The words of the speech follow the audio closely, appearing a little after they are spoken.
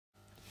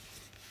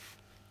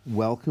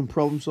Welcome,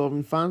 problem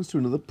solving fans, to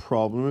another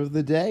problem of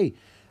the day.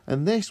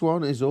 And this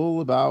one is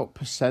all about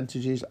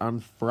percentages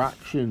and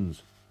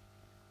fractions.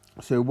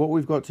 So what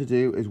we've got to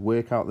do is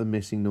work out the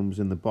missing numbers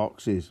in the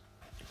boxes.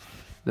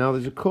 Now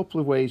there's a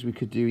couple of ways we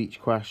could do each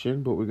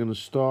question, but we're going to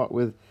start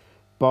with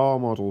bar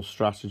model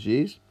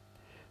strategies.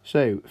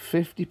 So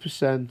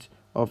 50%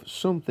 of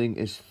something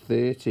is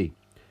 30.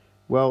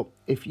 Well,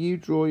 if you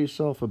draw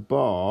yourself a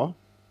bar,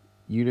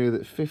 you know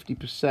that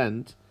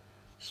 50%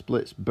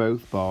 splits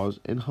both bars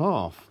in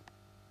half.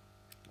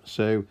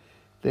 So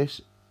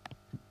this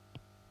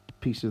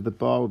piece of the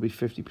bar will be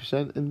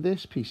 50% and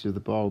this piece of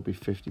the bar will be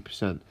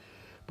 50%.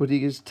 But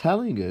he is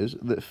telling us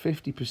that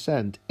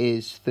 50%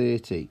 is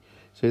 30.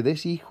 So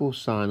this equal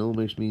sign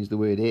almost means the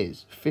word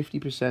is.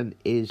 50%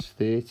 is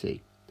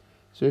 30.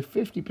 So if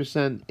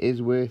 50%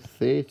 is worth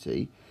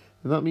 30,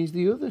 then that means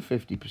the other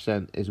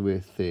 50% is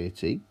worth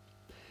 30.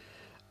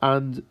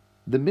 And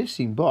the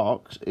missing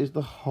box is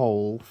the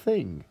whole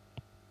thing.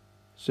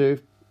 So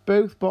if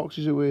both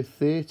boxes are worth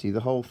 30,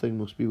 the whole thing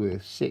must be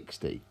worth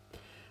 60.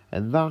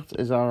 And that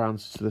is our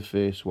answer to the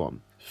first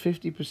one.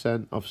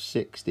 50% of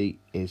 60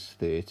 is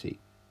 30.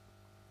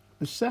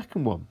 The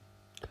second one,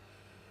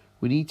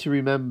 we need to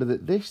remember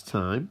that this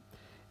time,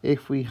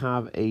 if we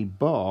have a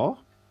bar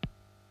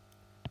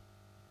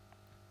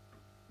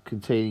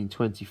containing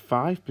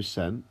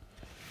 25%,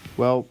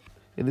 well,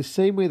 in the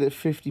same way that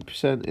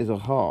 50% is a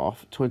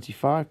half,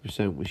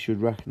 25% we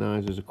should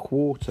recognise as a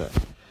quarter.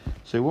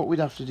 So what we'd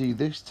have to do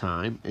this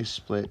time is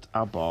split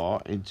our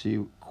bar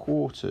into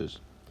quarters.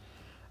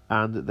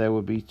 And there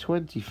would be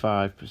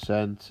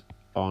 25%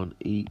 on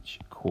each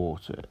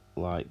quarter,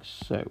 like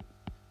so.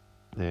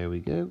 There we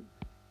go,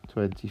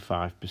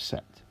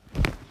 25%.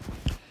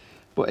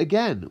 But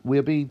again,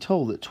 we're being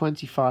told that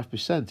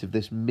 25% of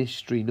this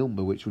mystery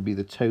number, which would be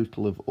the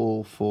total of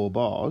all four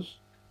bars,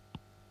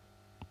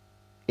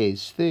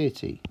 is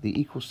 30. The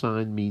equal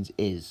sign means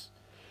is.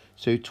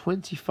 So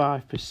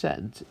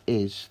 25%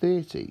 is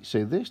 30.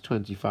 So this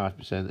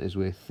 25% is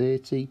worth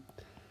 30.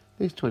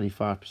 This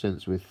 25%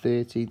 is worth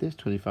 30. This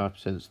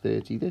 25% is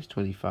 30. This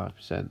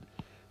 25%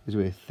 is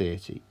worth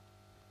 30.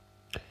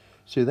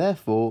 So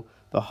therefore,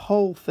 the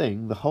whole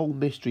thing, the whole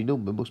mystery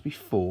number, must be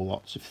 4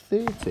 lots of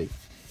 30.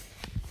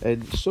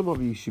 And some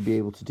of you should be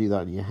able to do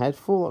that in your head.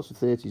 4 lots of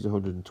 30 is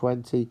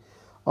 120.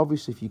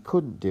 Obviously, if you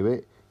couldn't do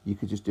it, you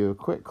could just do a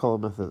quick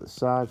column method at the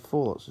side.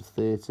 4 lots of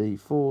 30,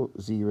 4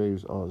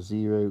 zeros are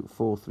 0,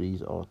 4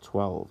 threes are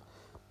 12.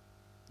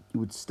 You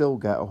would still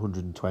get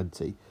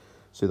 120.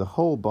 So the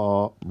whole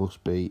bar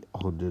must be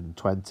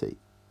 120.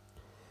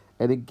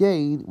 And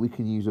again, we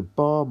can use a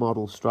bar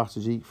model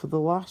strategy for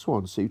the last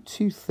one. So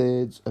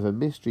 2/3 of a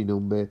mystery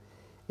number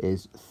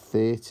is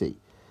 30.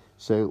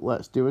 So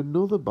let's do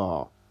another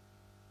bar.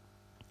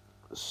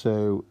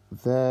 So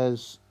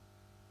there's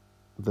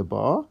the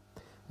bar.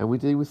 And we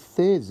deal with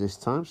thirds this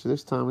time. So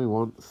this time we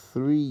want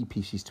 3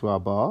 pieces to our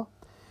bar.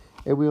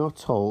 And we are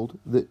told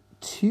that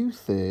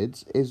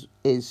 2/3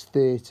 is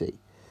 30.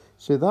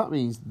 So that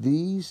means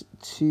these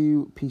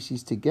 2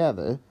 pieces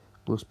together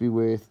must be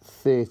worth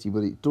 30,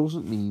 but it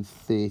doesn't mean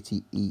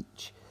 30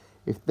 each.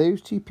 If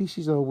those 2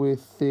 pieces are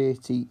worth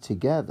 30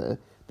 together,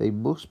 they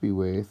must be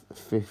worth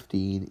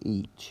 15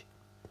 each.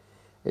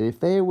 And if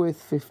they are worth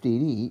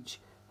 15 each,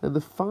 then the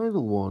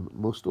final one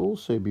must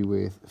also be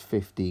worth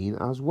 15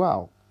 as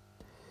well,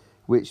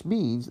 which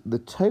means the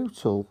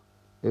total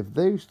of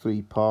those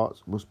 3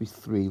 parts must be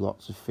 3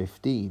 lots of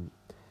 15.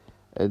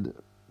 And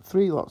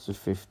 3 lots of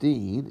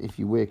 15, if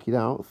you work it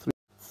out,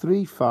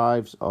 3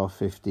 5s are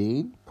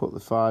 15, put the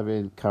 5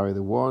 in, carry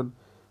the 1,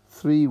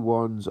 3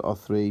 1s are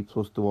 3,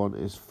 plus the 1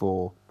 is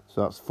 4,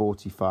 so that's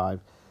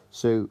 45.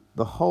 So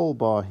the whole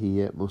bar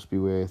here must be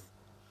worth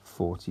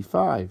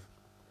 45.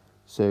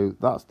 So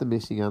that's the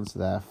missing answer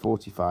there,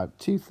 45.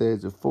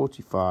 2/3 of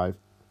 45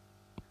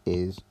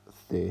 is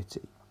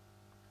 30.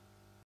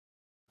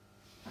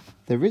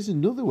 There is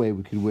another way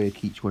we could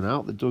work each one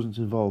out that doesn't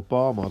involve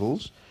bar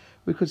models.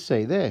 We could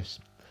say this.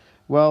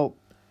 Well,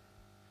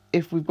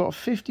 if we've got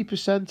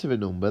 50% of a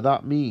number,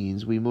 that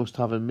means we must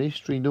have a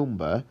mystery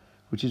number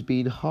which has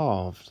been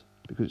halved,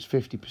 because it's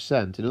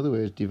 50%. In other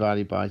words,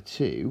 divided by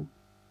 2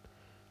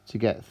 to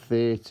get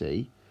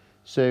 30.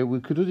 So we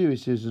could do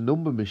it as a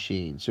number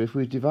machine. So if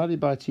we divided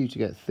by 2 to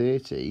get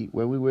 30,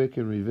 when we work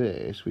in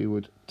reverse, we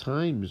would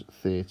times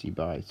 30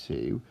 by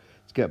 2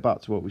 to get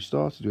back to what we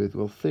started with.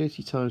 Well,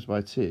 30 times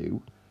by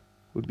 2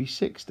 would be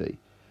 60,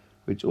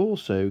 which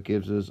also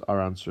gives us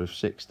our answer of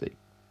 60.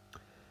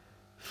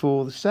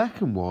 For the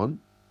second one,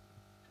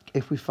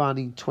 if we're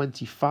finding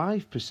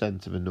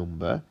 25% of a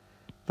number,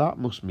 that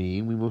must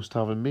mean we must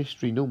have a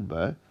mystery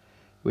number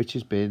which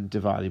has been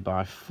divided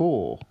by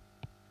 4,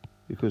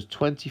 because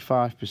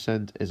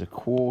 25% is a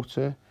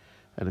quarter,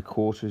 and a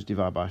quarter is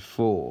divided by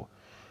 4.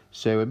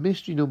 So a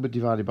mystery number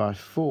divided by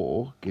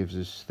 4 gives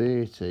us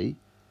 30.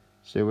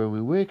 So when we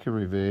work in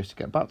reverse to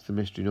get back to the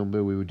mystery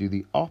number, we would do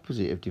the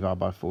opposite of divide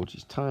by 4, which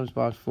is times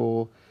by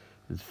 4,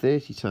 and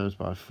 30 times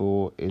by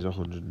 4 is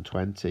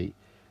 120.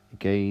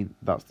 Again,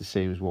 that's the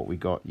same as what we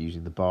got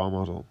using the bar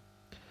model.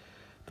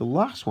 The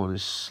last one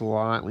is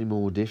slightly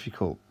more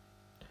difficult.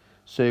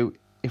 So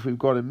if we've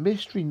got a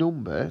mystery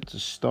number to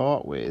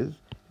start with,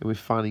 and we're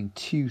finding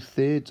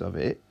 2/3 of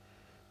it,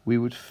 we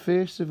would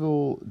first of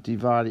all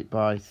divide it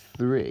by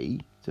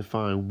 3 to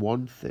find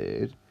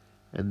 1/3,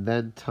 and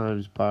then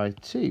times by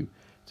 2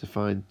 to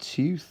find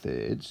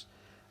 2/3,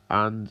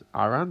 and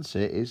our answer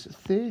is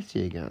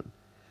 30 again.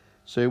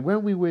 So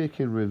when we work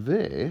in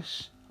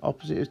reverse,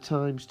 opposite of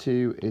times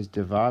 2 is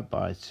divide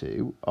by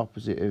 2,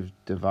 opposite of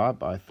divide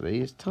by 3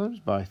 is times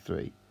by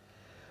 3.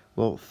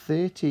 Well,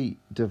 30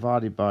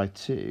 divided by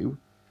 2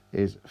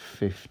 is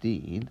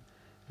 15,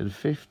 and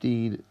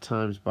 15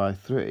 times by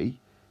 3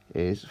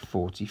 is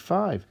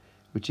 45,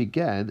 which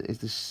again is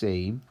the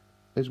same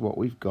as what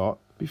we've got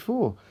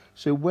before.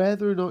 So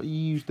whether or not you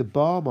use the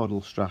bar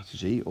model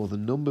strategy or the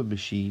number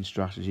machine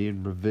strategy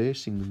and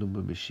reversing the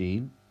number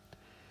machine,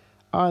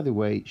 either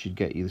way it should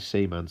get you the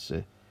same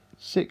answer: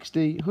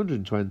 60,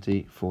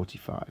 120,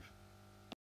 45.